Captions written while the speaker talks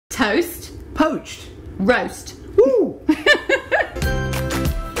Toast. Poached. Roast. Woo!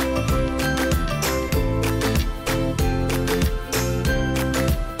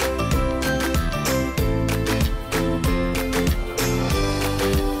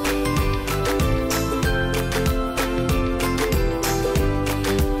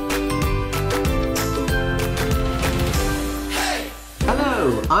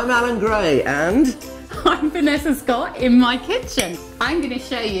 Hello, I'm Alan Gray and... I'm Vanessa Scott in my kitchen. I'm going to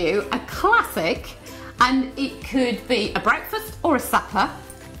show you a classic, and it could be a breakfast or a supper,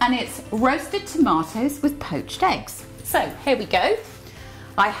 and it's roasted tomatoes with poached eggs. So here we go.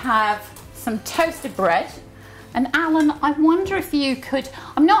 I have some toasted bread, and Alan, I wonder if you could,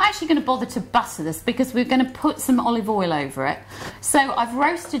 I'm not actually going to bother to butter this because we're going to put some olive oil over it. So I've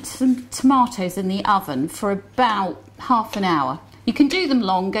roasted some tomatoes in the oven for about half an hour. You can do them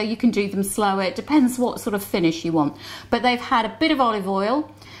longer, you can do them slower, it depends what sort of finish you want. But they've had a bit of olive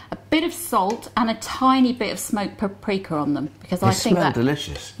oil, a bit of salt and a tiny bit of smoked paprika on them. Because I think that... They smell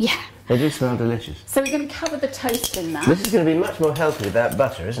delicious. Yeah. They do smell delicious. So we're going to cover the toast in that. This is going to be much more healthy without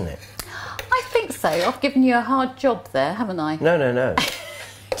butter, isn't it? I think so. I've given you a hard job there, haven't I? No, no, no.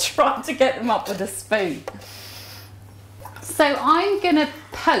 Trying to get them up with a spoon. So I'm going to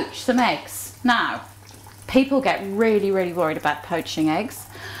poach some eggs. Now, people get really, really worried about poaching eggs.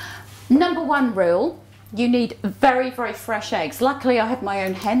 Number one rule, you need very, very fresh eggs. Luckily, I have my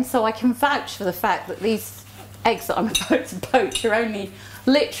own hen, so I can vouch for the fact that these eggs that I'm about to poach are only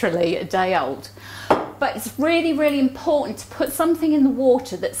literally a day old. But it's really, really important to put something in the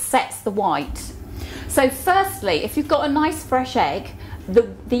water that sets the white. So firstly, if you've got a nice fresh egg,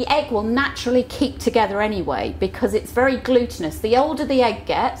 the egg will naturally keep together anyway because it's very glutinous. The older the egg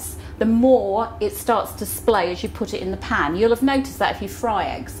gets, the more it starts to splay as you put it in the pan. You'll have noticed that if you fry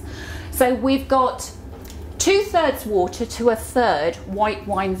eggs. So we've got 2/3 water to 1/3 white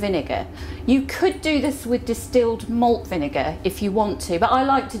wine vinegar. You could do this with distilled malt vinegar if you want to, but I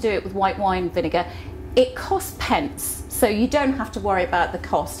like to do it with white wine vinegar. It costs pence, so you don't have to worry about the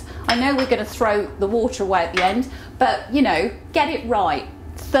cost. I know we're going to throw the water away at the end, but you know, get it right.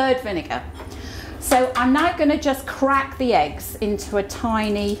 1/3 vinegar. So I'm now going to just crack the eggs into a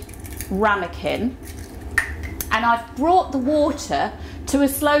tiny ramekin, and I've brought the water to a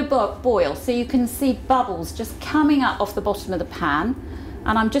slow boil so you can see bubbles just coming up off the bottom of the pan,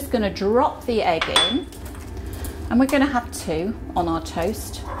 and I'm just going to drop the egg in, and we're going to have 2 on our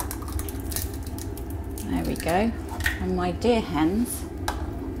toast. There we go, and my dear hens.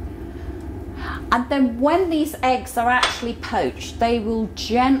 And then when these eggs are actually poached, they will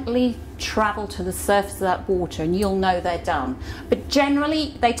gently travel to the surface of that water and you'll know they're done. But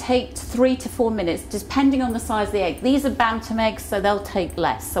generally they take 3 to 4 minutes depending on the size of the egg. These are bantam eggs, so they'll take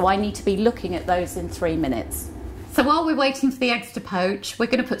less, so I need to be looking at those in 3 minutes. So while we're waiting for the eggs to poach, we're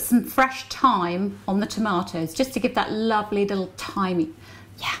going to put some fresh thyme on the tomatoes just to give that lovely little timey.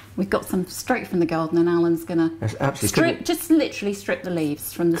 Yeah, we've got some straight from the garden, and Alan's going to just literally strip the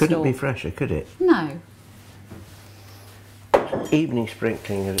leaves from the store. Couldn't be fresher, could it? No. Evening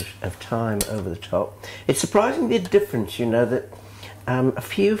sprinkling of thyme over the top. It's surprisingly a difference, you know, that a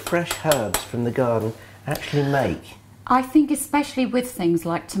few fresh herbs from the garden actually make. I think especially with things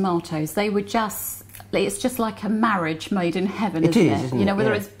like tomatoes, they were just, it's just like a marriage made in heaven, isn't it? Isn't you know, it?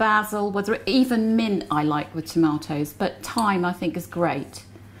 whether Yeah. it's basil, even mint I like with tomatoes, but thyme I think is great.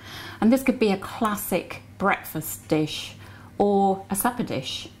 And this could be a classic breakfast dish or a supper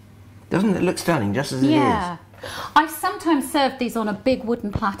dish. Doesn't it look stunning, just as it is? Yeah. I've sometimes served these on a big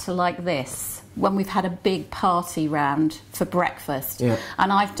wooden platter like this when we've had a big party round for breakfast. Yeah.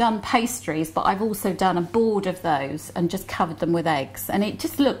 And I've done pastries, but I've also done a board of those and just covered them with eggs, and it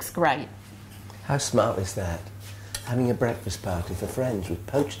just looks great. How smart is that? Having a breakfast party for friends with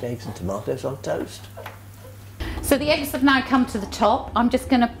poached eggs and tomatoes on toast. So the eggs have now come to the top. I'm just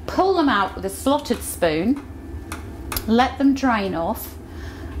going to pull them out with a slotted spoon, let them drain off,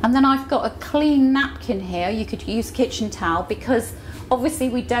 and then I've got a clean napkin here. You could use kitchen towel because obviously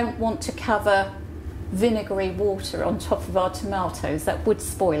we don't want to cover vinegary water on top of our tomatoes. That would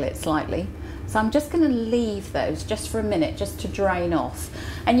spoil it slightly. So I'm just going to leave those just for a minute just to drain off.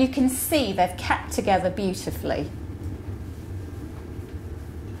 And you can see they've kept together beautifully.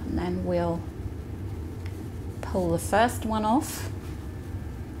 And then we'll pull the first one off.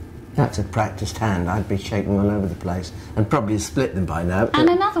 That's a practised hand. I'd be shaking all over the place and probably split them by now. And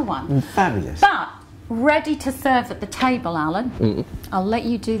another one. Fabulous. But ready to serve at the table, Alan. I'll let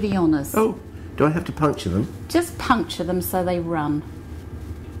you do the honours. Oh, do I have to puncture them? Just puncture them so they run.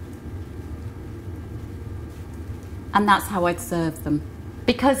 And that's how I'd serve them.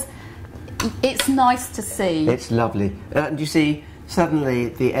 Because it's nice to see. It's lovely. Do you see suddenly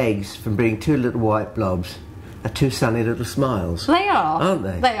the eggs, from being two little white blobs, are two sunny little smiles. They are. Aren't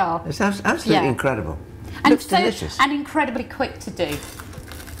they? They are. It's absolutely incredible. And Looks delicious. And incredibly quick to do.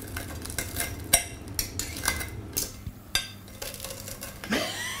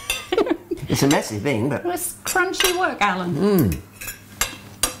 It's a messy thing, but... Well, it's crunchy work, Alan.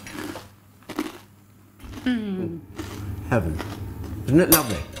 Heaven. Isn't it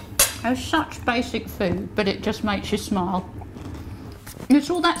lovely? It's such basic food, but it just makes you smile. It's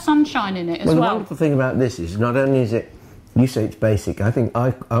all that sunshine in it as well. The wonderful thing about this is not only is it, you say it's basic, I think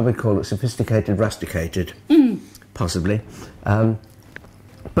I would call it sophisticated, rusticated, possibly.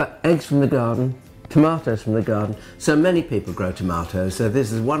 But eggs from the garden, tomatoes from the garden. So many people grow tomatoes, so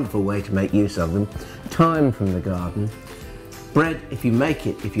this is a wonderful way to make use of them. Thyme from the garden. Bread, if you make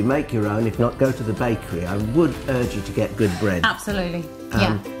your own. If not, go to the bakery. I would urge you to get good bread. Absolutely,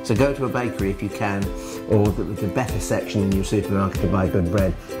 yeah. So go to a bakery if you can, or the better section in your supermarket to buy good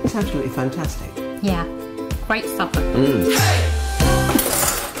bread. It's absolutely fantastic. Yeah, great supper. I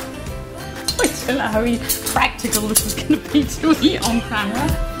don't know how practical this is going to be to eat on camera.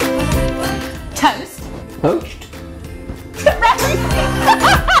 Toast. Poached.